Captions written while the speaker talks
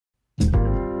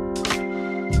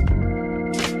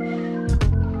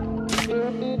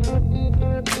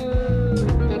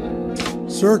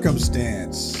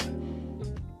Circumstance.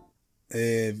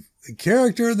 The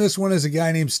character in this one is a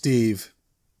guy named Steve.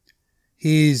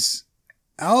 He's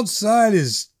outside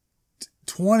his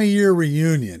 20-year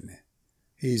reunion.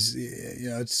 He's,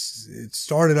 it's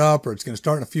started up, or it's going to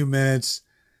start in a few minutes,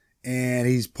 and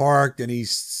he's parked, and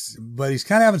but he's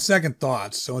kind of having second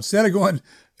thoughts. So instead of going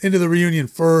into the reunion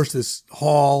first, this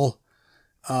hall,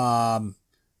 kind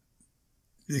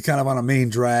of on a main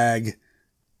drag,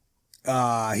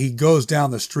 he goes down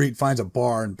the street, finds a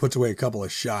bar, and puts away a couple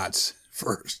of shots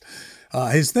first.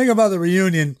 His thing about the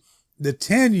reunion, the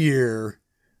 10-year,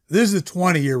 this is the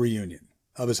 20-year reunion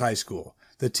of his high school.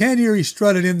 The 10-year, he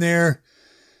strutted in there,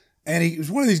 and he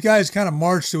was one of these guys kind of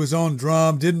marched to his own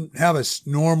drum, didn't have a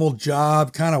normal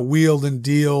job, kind of wheeled and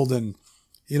dealed and,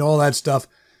 all that stuff,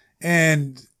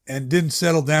 and didn't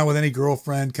settle down with any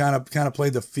girlfriend, kind of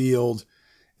played the field.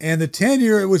 And the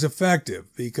 10-year, it was effective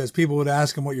because people would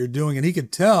ask him what you're doing, and he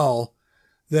could tell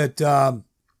that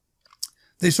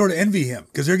they sort of envy him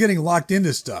because they're getting locked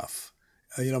into stuff.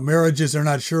 Marriages they're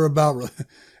not sure about,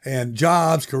 and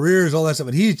jobs, careers, all that stuff.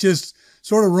 And he's just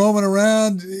sort of roaming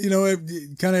around,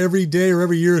 kind of every day or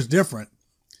every year is different.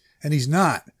 And he's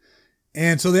not.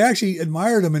 And so they actually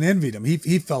admired him and envied him.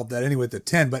 He felt that anyway at the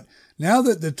 10. But now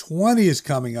that the 20 is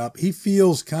coming up, he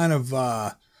feels kind of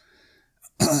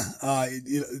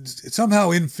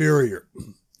somehow inferior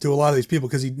to a lot of these people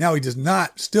because he does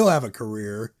not still have a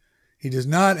career. He does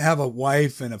not have a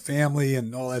wife and a family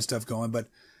and all that stuff going. But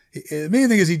the main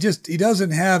thing is he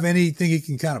doesn't have anything he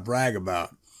can kind of brag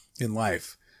about in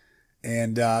life.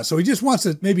 And so he just wants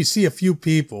to maybe see a few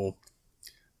people.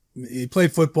 He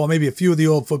played football, maybe a few of the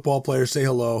old football players, say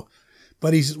hello.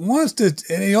 But he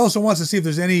also wants to see if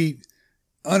there's any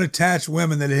unattached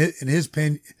women that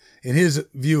in his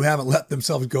view haven't let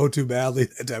themselves go too badly,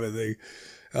 that type of thing.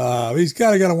 He's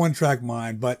kind of got a one-track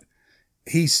mind, but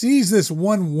he sees this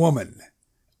one woman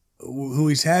who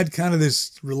he's had kind of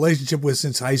this relationship with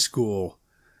since high school.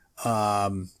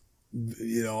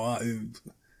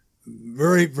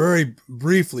 Very, very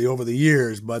briefly over the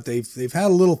years, but they've had a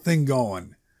little thing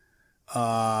going.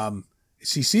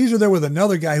 She sees her there with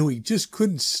another guy who he just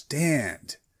couldn't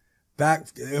stand.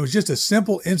 It was just a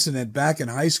simple incident back in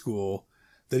high school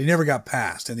that he never got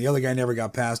past, and the other guy never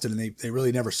got past it, and they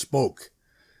really never spoke.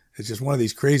 It's just one of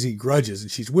these crazy grudges,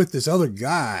 and she's with this other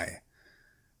guy.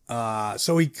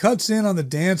 So he cuts in on the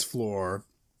dance floor.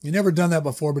 He'd never done that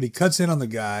before, but he cuts in on the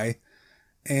guy,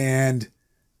 and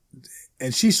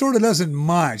she sort of doesn't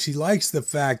mind. She likes the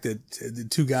fact that the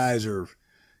two guys are,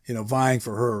 vying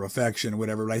for her affection or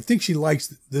whatever. But I think she likes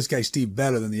this guy, Steve,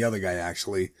 better than the other guy,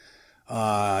 actually,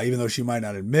 even though she might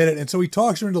not admit it. And so he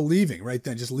talks her into leaving right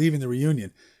then, just leaving the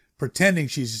reunion, pretending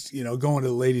she's, going to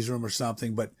the ladies' room or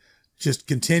something, but just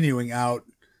continuing out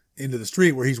into the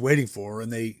street where he's waiting for her.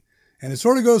 And it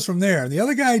sort of goes from there. And the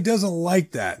other guy doesn't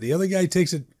like that. The other guy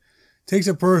takes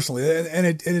it personally. And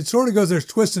it sort of goes, there's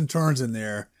twists and turns in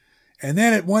there. And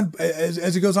then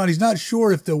as it goes on, he's not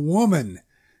sure if the woman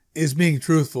is being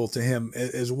truthful to him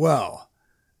as well.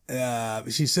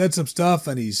 She said some stuff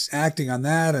and he's acting on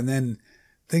that, and then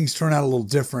things turn out a little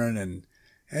different. And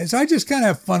so I just kind of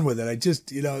have fun with it. I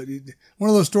just, one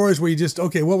of those stories where you just,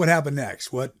 okay, what would happen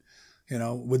next? What,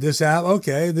 would this happen?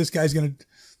 Okay, this guy's going to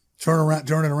turn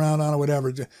it around on or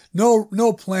whatever.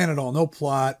 No plan at all, no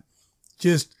plot.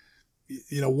 Just,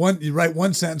 you write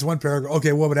one sentence, one paragraph.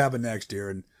 Okay, what would happen next here?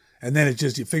 And then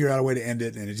you figure out a way to end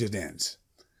it, and it just ends.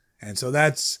 And so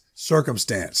that's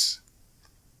Circumstance.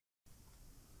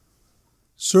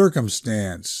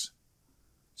 Circumstance.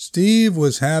 Steve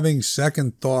was having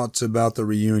second thoughts about the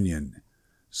reunion,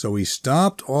 so he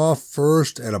stopped off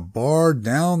first at a bar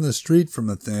down the street from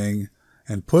the thing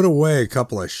and put away a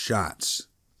couple of shots.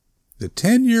 The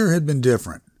 10-year had been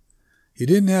different. He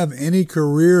didn't have any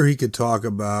career he could talk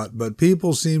about, but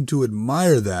people seemed to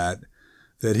admire that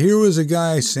here was a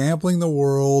guy sampling the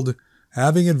world,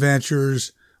 having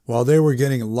adventures, while they were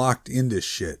getting locked into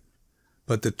shit.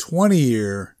 But the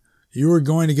 20-year, you were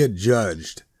going to get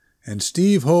judged, and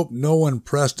Steve hoped no one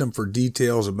pressed him for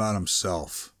details about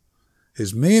himself.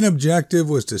 His main objective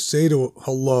was to say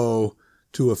hello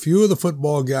to a few of the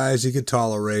football guys he could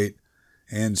tolerate,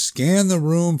 and scan the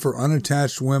room for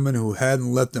unattached women who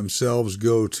hadn't let themselves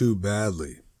go too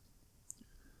badly.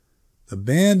 The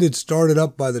band had started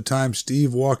up by the time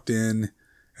Steve walked in,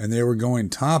 and they were going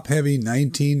top-heavy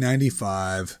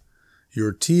 1995.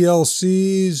 Your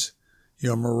TLCs,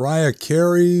 your Mariah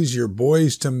Careys, your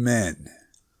Boys to Men.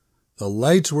 The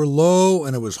lights were low,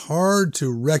 and it was hard to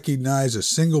recognize a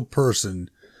single person,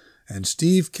 and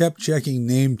Steve kept checking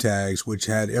name tags, which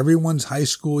had everyone's high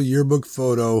school yearbook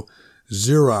photo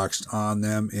Xeroxed on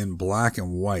them in black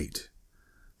and white.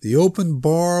 The open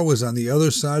bar was on the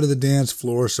other side of the dance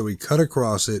floor, so he cut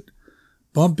across it,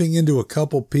 bumping into a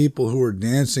couple people who were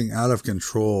dancing out of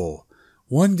control.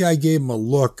 One guy gave him a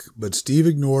look, but Steve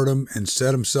ignored him and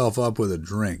set himself up with a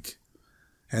drink.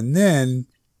 And then,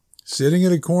 sitting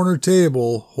at a corner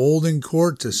table, holding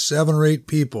court to 7 or 8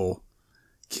 people,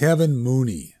 Kevin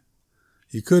Mooney.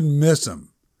 You couldn't miss him.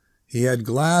 He had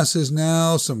glasses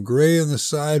now, some gray in the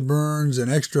sideburns,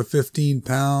 an extra 15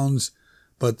 pounds,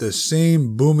 but the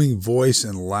same booming voice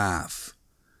and laugh.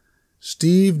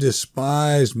 Steve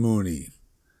despised Mooney.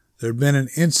 There'd been an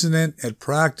incident at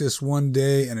practice one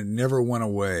day and it never went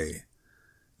away.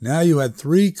 Now you had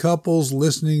 3 couples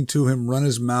listening to him run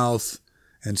his mouth,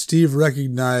 and Steve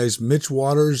recognized Mitch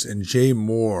Waters and Jay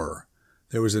Moore.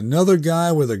 There was another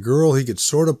guy with a girl he could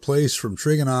sort of place from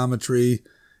trigonometry,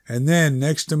 and then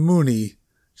next to Mooney,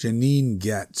 Janine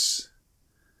Getz.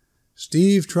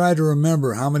 Steve tried to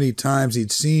remember how many times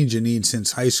he'd seen Janine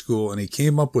since high school, and he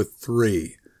came up with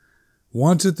 3.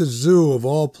 Once at the zoo of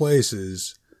all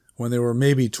places, when they were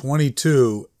maybe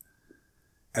 22,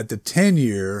 at the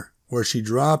 10-year, where she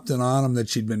dropped it on him that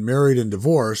she'd been married and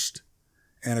divorced,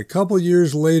 and a couple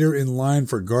years later in line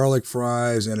for garlic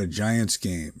fries at a Giants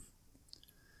game.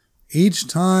 Each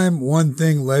time one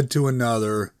thing led to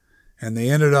another, and they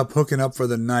ended up hooking up for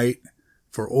the night.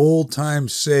 For old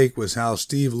time's sake was how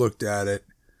Steve looked at it,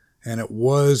 and it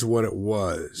was what it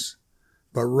was.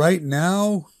 But right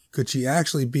now, could she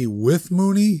actually be with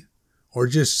Mooney, or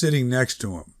just sitting next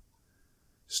to him?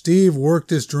 Steve worked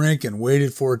his drink and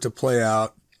waited for it to play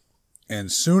out,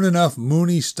 and soon enough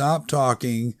Mooney stopped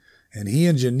talking, and he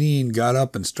and Janine got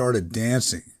up and started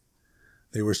dancing.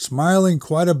 They were smiling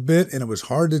quite a bit, and it was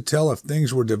hard to tell if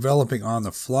things were developing on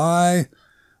the fly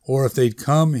or if they'd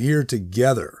come here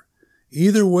together.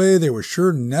 Either way, they were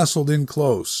sure nestled in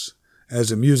close as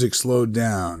the music slowed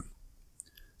down.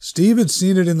 Steve had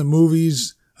seen it in the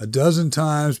movies a dozen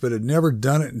times, but had never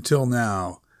done it until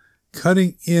now,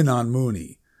 cutting in on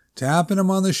Mooney, tapping him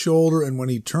on the shoulder, and when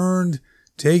he turned,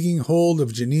 taking hold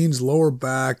of Janine's lower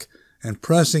back and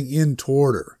pressing in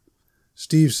toward her.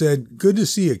 Steve said, "Good to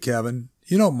see you, Kevin.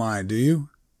 You don't mind, do you?"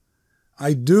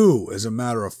 "I do, as a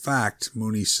matter of fact,"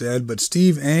 Mooney said, but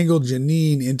Steve angled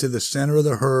Janine into the center of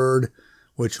the herd,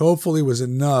 which hopefully was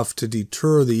enough to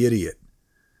deter the idiot.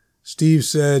 Steve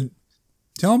said,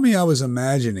 "Tell me I was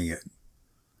imagining it."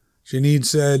 Janine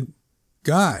said,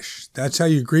 "Gosh, that's how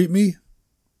you greet me?"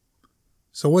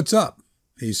 "So what's up?"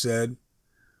 he said.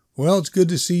 "Well, it's good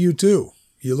to see you too.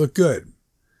 You look good."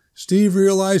 Steve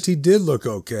realized he did look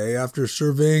okay after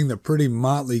surveying the pretty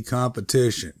motley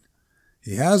competition.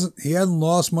 He hadn't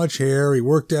lost much hair, he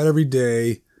worked out every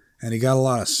day, and he got a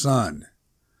lot of sun.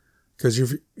 "'Cause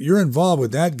if you're involved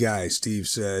with that guy," Steve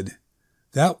said,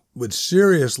 "that would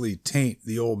seriously taint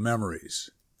the old memories."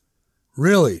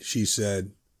 "Really?" she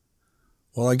said.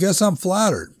 "Well, I guess I'm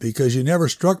flattered, because you never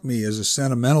struck me as a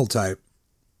sentimental type."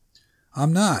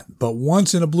 "I'm not, but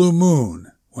once in a blue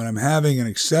moon, when I'm having an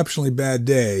exceptionally bad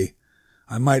day,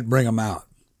 I might bring 'em out."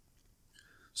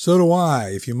 "So do I,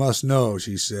 if you must know,"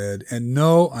 she said. "And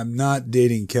no, I'm not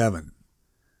dating Kevin."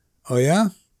 "Oh, yeah?"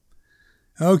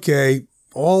 "Okay,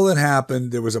 all that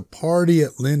happened, there was a party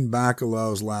at Lynn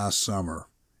Bacalau's last summer,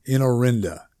 in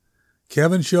Orinda.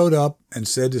 Kevin showed up and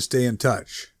said to stay in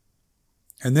touch."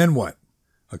 "And then what?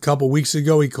 A couple weeks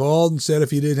ago he called and said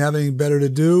if you didn't have anything better to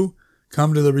do,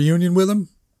 come to the reunion with him?"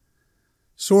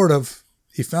 "Sort of.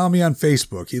 He found me on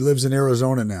Facebook. He lives in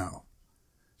Arizona now."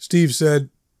 Steve said,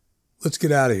 "Let's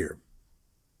get out of here."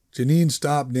 Janine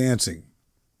stopped dancing.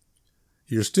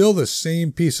 "You're still the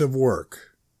same piece of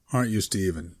work, aren't you,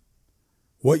 Stephen?"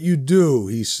 "What you do,"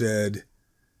 he said,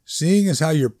 "seeing as how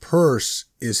your purse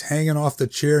is hanging off the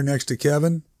chair next to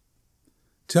Kevin,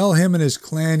 tell him and his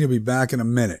clan you'll be back in a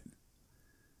minute.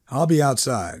 I'll be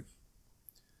outside."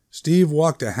 Steve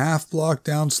walked a half block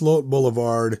down Sloat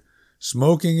Boulevard,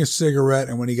 smoking a cigarette,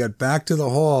 and when he got back to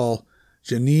the hall,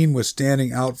 Janine was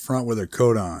standing out front with her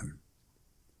coat on.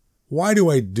 "Why do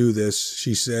I do this?"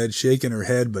 she said, shaking her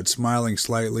head but smiling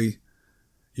slightly.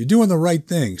 "You're doing the right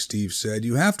thing," Steve said.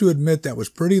 "You have to admit that was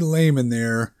pretty lame in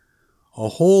there. A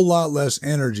whole lot less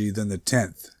energy than the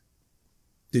 10th.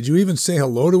 "Did you even say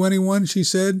hello to anyone?" she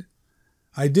said.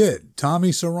 "I did.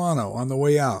 Tommy Serrano on the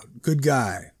way out. Good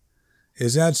guy."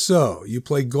 "Is that so? You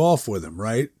play golf with him,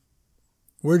 right?"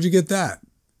 "Where'd you get that?"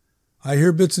 "I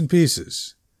hear bits and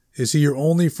pieces. Is he your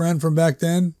only friend from back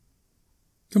then?"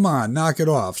 "Come on, knock it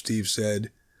off," Steve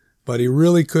said, but he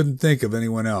really couldn't think of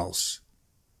anyone else.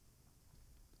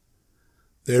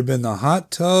 There had been the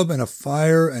hot tub and a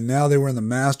fire, and now they were in the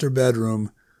master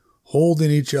bedroom,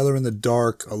 holding each other in the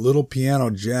dark, a little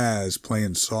piano jazz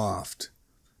playing soft.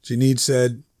 Janine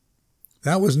said,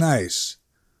 That was nice.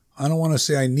 I don't want to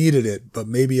say I needed it, but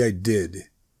maybe I did.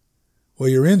 Well,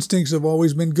 your instincts have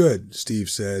always been good, Steve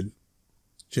said.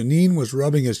 Janine was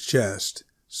rubbing his chest.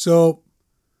 So,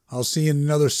 I'll see you in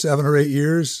another 7 or 8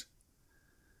 years?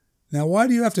 Now, why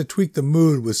do you have to tweak the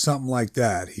mood with something like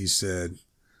that? He said.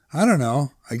 I don't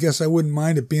know. I guess I wouldn't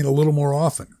mind it being a little more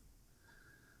often.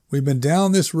 We've been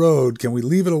down this road. Can we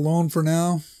leave it alone for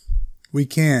now? We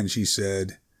can, she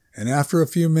said. And after a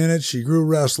few minutes, she grew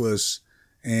restless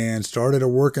and started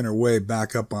working her way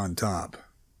back up on top.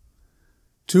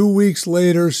 2 weeks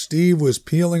later, Steve was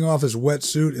peeling off his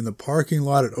wetsuit in the parking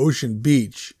lot at Ocean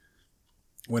Beach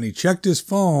when he checked his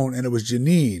phone, and it was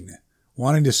Janine,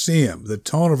 wanting to see him, the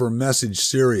tone of her message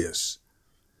serious.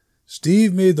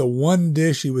 Steve made the one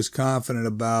dish he was confident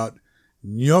about,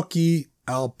 gnocchi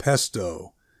al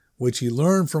pesto, which he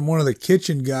learned from one of the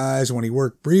kitchen guys when he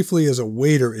worked briefly as a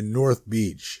waiter in North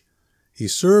Beach. He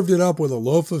served it up with a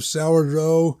loaf of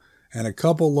sourdough and a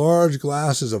couple large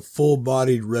glasses of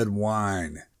full-bodied red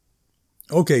wine.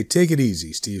 Okay, take it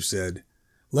easy, Steve said.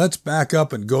 Let's back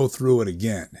up and go through it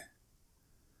again.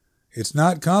 It's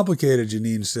not complicated,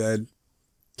 Janine said.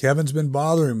 Kevin's been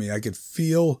bothering me. I could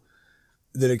feel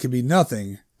that it could be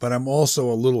nothing, but I'm also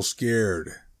a little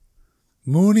scared.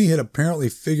 Mooney had apparently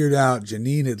figured out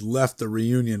Janine had left the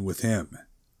reunion with him.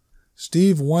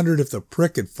 Steve wondered if the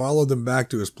prick had followed them back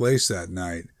to his place that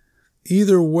night.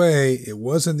 Either way, it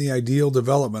wasn't the ideal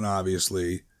development,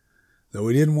 obviously, though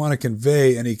he didn't want to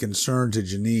convey any concern to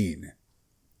Janine.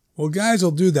 Well, guys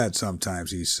will do that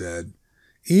sometimes, he said.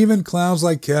 Even clowns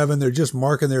like Kevin, they're just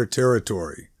marking their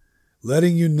territory,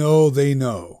 letting you know they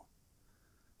know.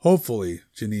 Hopefully,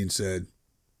 Janine said.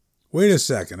 Wait a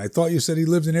second, I thought you said he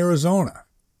lived in Arizona.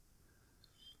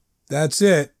 That's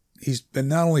it. He's been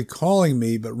not only calling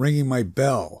me, but ringing my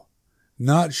bell.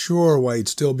 Not sure why he'd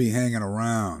still be hanging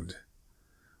around.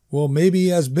 Well, maybe he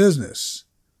has business,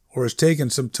 or has taken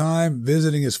some time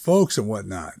visiting his folks and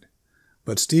whatnot.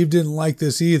 But Steve didn't like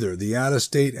this either, the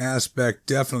out-of-state aspect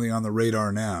definitely on the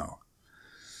radar now.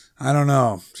 I don't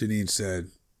know, Janine said.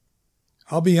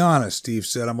 I'll be honest, Steve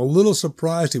said. I'm a little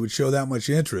surprised he would show that much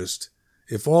interest.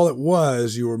 If all it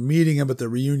was, you were meeting him at the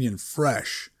reunion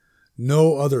fresh.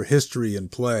 No other history in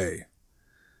play.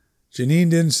 Janine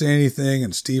didn't say anything,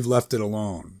 and Steve left it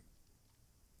alone.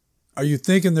 Are you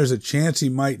thinking there's a chance he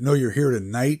might know you're here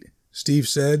tonight? Steve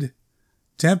said,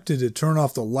 tempted to turn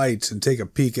off the lights and take a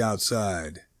peek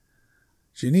outside.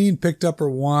 Janine picked up her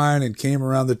wine and came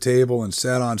around the table and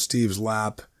sat on Steve's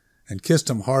lap and kissed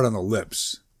him hard on the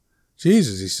lips.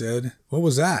 Jesus, he said, what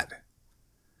was that?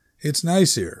 It's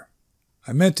nice here.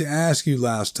 I meant to ask you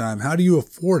last time, how do you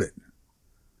afford it?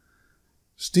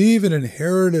 Steve had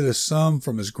inherited a sum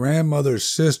from his grandmother's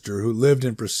sister who lived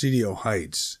in Presidio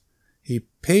Heights. He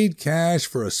paid cash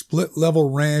for a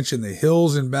split-level ranch in the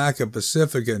hills in back of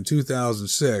Pacifica in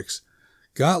 2006,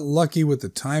 got lucky with the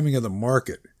timing of the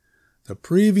market. The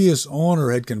previous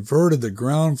owner had converted the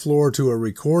ground floor to a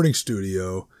recording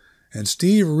studio, and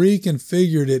Steve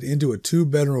reconfigured it into a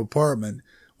 2-bedroom apartment,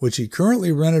 which he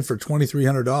currently rented for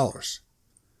 $2,300.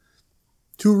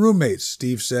 2 roommates,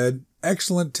 Steve said.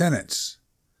 Excellent tenants.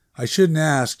 I shouldn't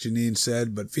ask, Janine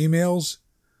said, but females?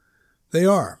 They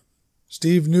are.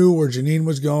 Steve knew where Janine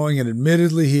was going, and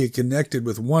admittedly he had connected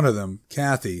with one of them,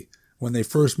 Kathy, when they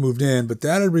first moved in, but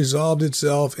that had resolved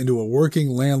itself into a working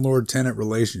landlord-tenant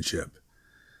relationship.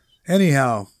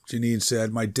 Anyhow, Janine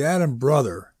said, my dad and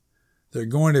brother, they're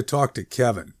going to talk to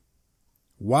Kevin.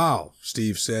 Wow,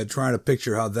 Steve said, trying to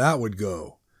picture how that would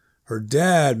go. Her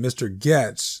dad, Mr.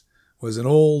 Getz, was an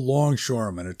old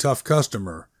longshoreman, a tough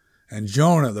customer, and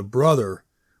Jonah, the brother,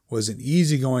 was an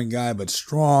easygoing guy but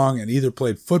strong and either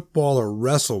played football or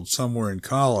wrestled somewhere in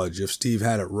college if Steve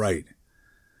had it right.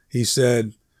 He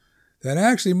said, that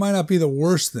actually might not be the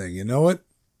worst thing, you know it?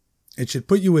 It should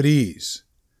put you at ease.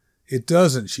 It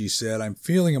doesn't, she said. I'm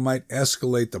feeling it might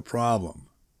escalate the problem.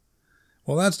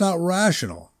 Well, that's not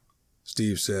rational,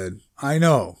 Steve said. I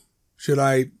know. Should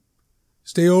I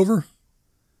stay over?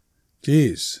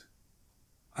 Geez.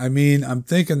 I mean, I'm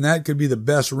thinking that could be the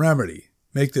best remedy.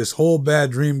 Make this whole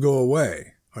bad dream go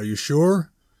away. Are you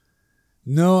sure?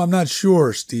 No, I'm not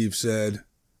sure, Steve said,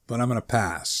 but I'm going to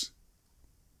pass.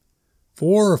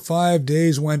 4 or 5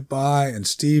 days went by and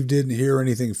Steve didn't hear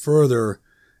anything further,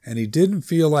 and he didn't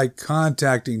feel like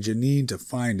contacting Janine to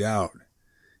find out.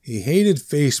 He hated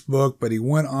Facebook, but he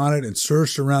went on it and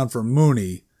searched around for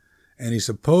Mooney, and he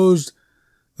supposed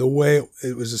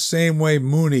it was the same way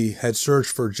Mooney had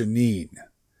searched for Janine.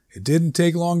 It didn't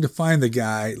take long to find the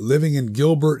guy, living in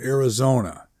Gilbert,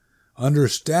 Arizona. Under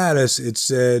status, it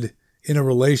said, in a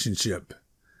relationship.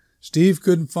 Steve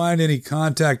couldn't find any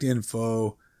contact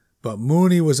info, but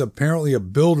Mooney was apparently a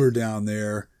builder down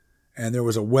there, and there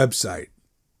was a website.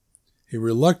 He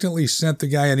reluctantly sent the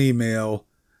guy an email,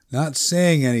 not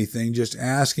saying anything, just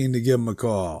asking to give him a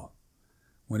call.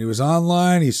 When he was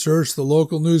online, he searched the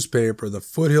local newspaper, the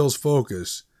Foothills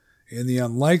Focus, in the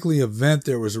unlikely event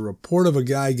there was a report of a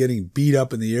guy getting beat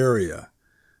up in the area,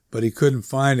 but he couldn't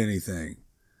find anything.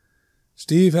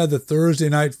 Steve had the Thursday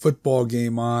night football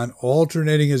game on,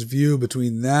 alternating his view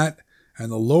between that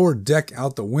and the lower deck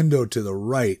out the window to the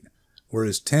right, where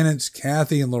his tenants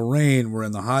Kathy and Lorraine were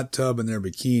in the hot tub in their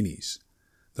bikinis.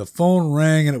 The phone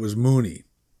rang and it was Mooney.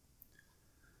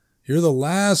 "You're the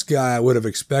last guy I would have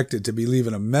expected to be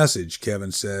leaving a message,"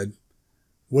 Kevin said.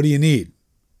 "What do you need?"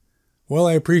 "Well,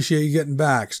 I appreciate you getting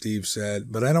back," Steve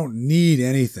said, "but I don't need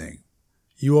anything.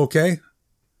 You okay?"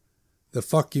 "The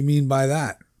fuck you mean by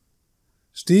that?"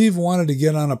 Steve wanted to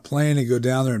get on a plane and go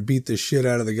down there and beat the shit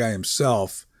out of the guy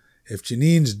himself if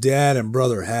Janine's dad and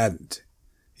brother hadn't.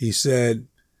 He said,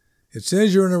 "It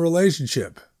says you're in a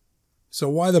relationship. So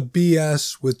why the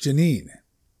BS with Janine?"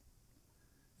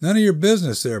 "None of your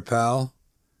business there, pal.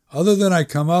 Other than I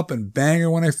come up and bang her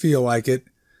when I feel like it,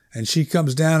 and she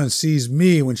comes down and sees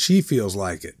me when she feels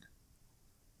like it.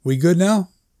 We good now?"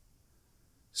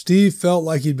 Steve felt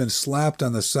like he'd been slapped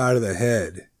on the side of the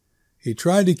head. He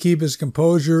tried to keep his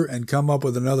composure and come up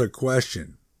with another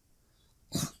question.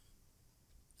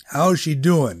 "How's she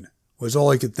doing?" was all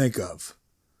he could think of.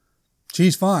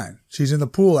 "She's fine. She's in the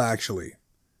pool, actually.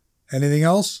 Anything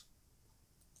else?"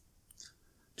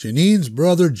 Janine's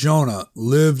brother Jonah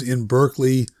lived in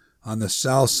Berkeley on the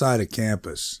south side of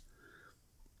campus.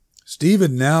 Steve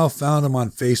had now found him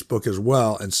on Facebook as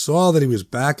well and saw that he was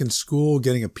back in school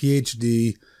getting a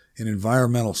PhD in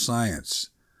environmental science.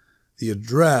 The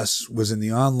address was in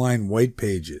the online white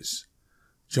pages.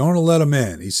 Jonah let him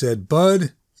in. He said,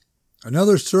 "Bud,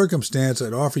 another circumstance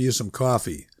I'd offer you some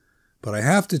coffee, but I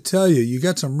have to tell you, you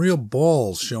got some real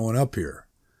balls showing up here."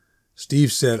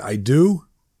 Steve said, "I do?"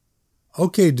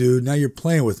 "Okay, dude, now you're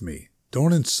playing with me.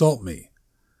 Don't insult me."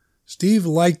 Steve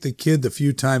liked the kid the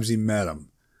few times he met him.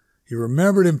 He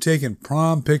remembered him taking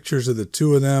prom pictures of the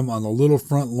two of them on the little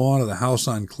front lawn of the house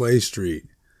on Clay Street.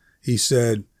 He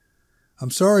said,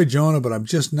 "I'm sorry, Jonah, but I'm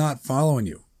just not following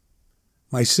you."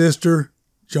 "My sister,"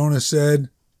 Jonah said.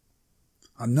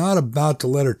 "I'm not about to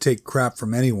let her take crap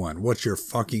from anyone. What's your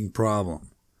fucking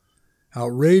problem?"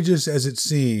 Outrageous as it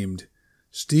seemed,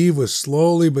 Steve was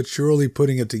slowly but surely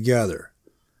putting it together.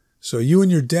 "So you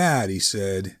and your dad," he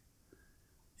said,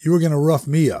 "you were going to rough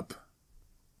me up."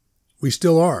 "We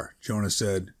still are," Jonah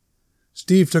said.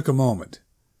 Steve took a moment.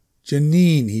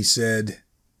 "Janine," he said,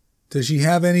 "does she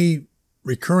have any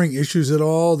recurring issues at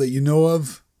all that you know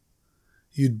of?"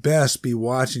 "You'd best be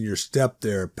watching your step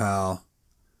there, pal."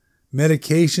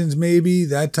 "Medications maybe,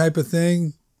 that type of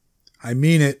thing?" "I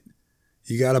mean it.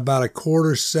 You got about a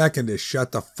quarter second to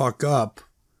shut the fuck up."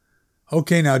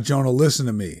 "Okay, now, Jonah, listen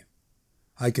to me.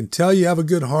 I can tell you have a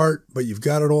good heart, but you've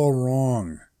got it all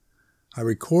wrong. I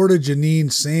recorded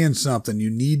Janine saying something you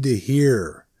need to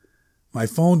hear. My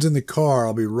phone's in the car.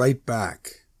 I'll be right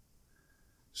back."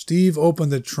 Steve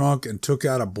opened the trunk and took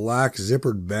out a black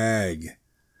zippered bag.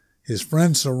 His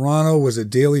friend Serrano was a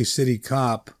Daly City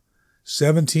cop,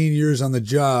 17 years on the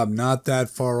job, not that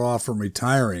far off from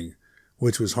retiring,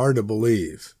 which was hard to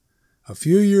believe. A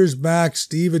few years back,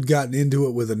 Steve had gotten into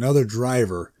it with another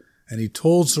driver, and he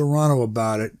told Serrano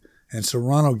about it, and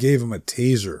Serrano gave him a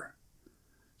taser.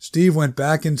 Steve went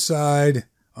back inside,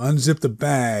 unzipped the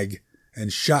bag,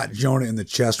 and shot Jonah in the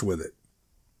chest with it.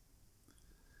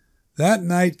 That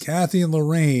night, Kathy and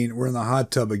Lorraine were in the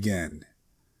hot tub again.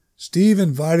 Steve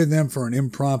invited them for an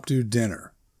impromptu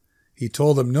dinner. He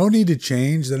told them no need to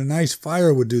change, that a nice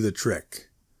fire would do the trick.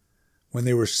 When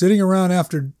they were sitting around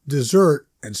after dessert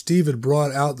and Steve had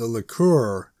brought out the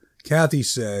liqueur, Kathy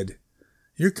said,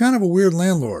 "You're kind of a weird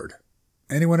landlord.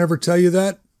 Anyone ever tell you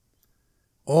that?"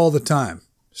 "All the time,"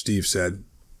 Steve said.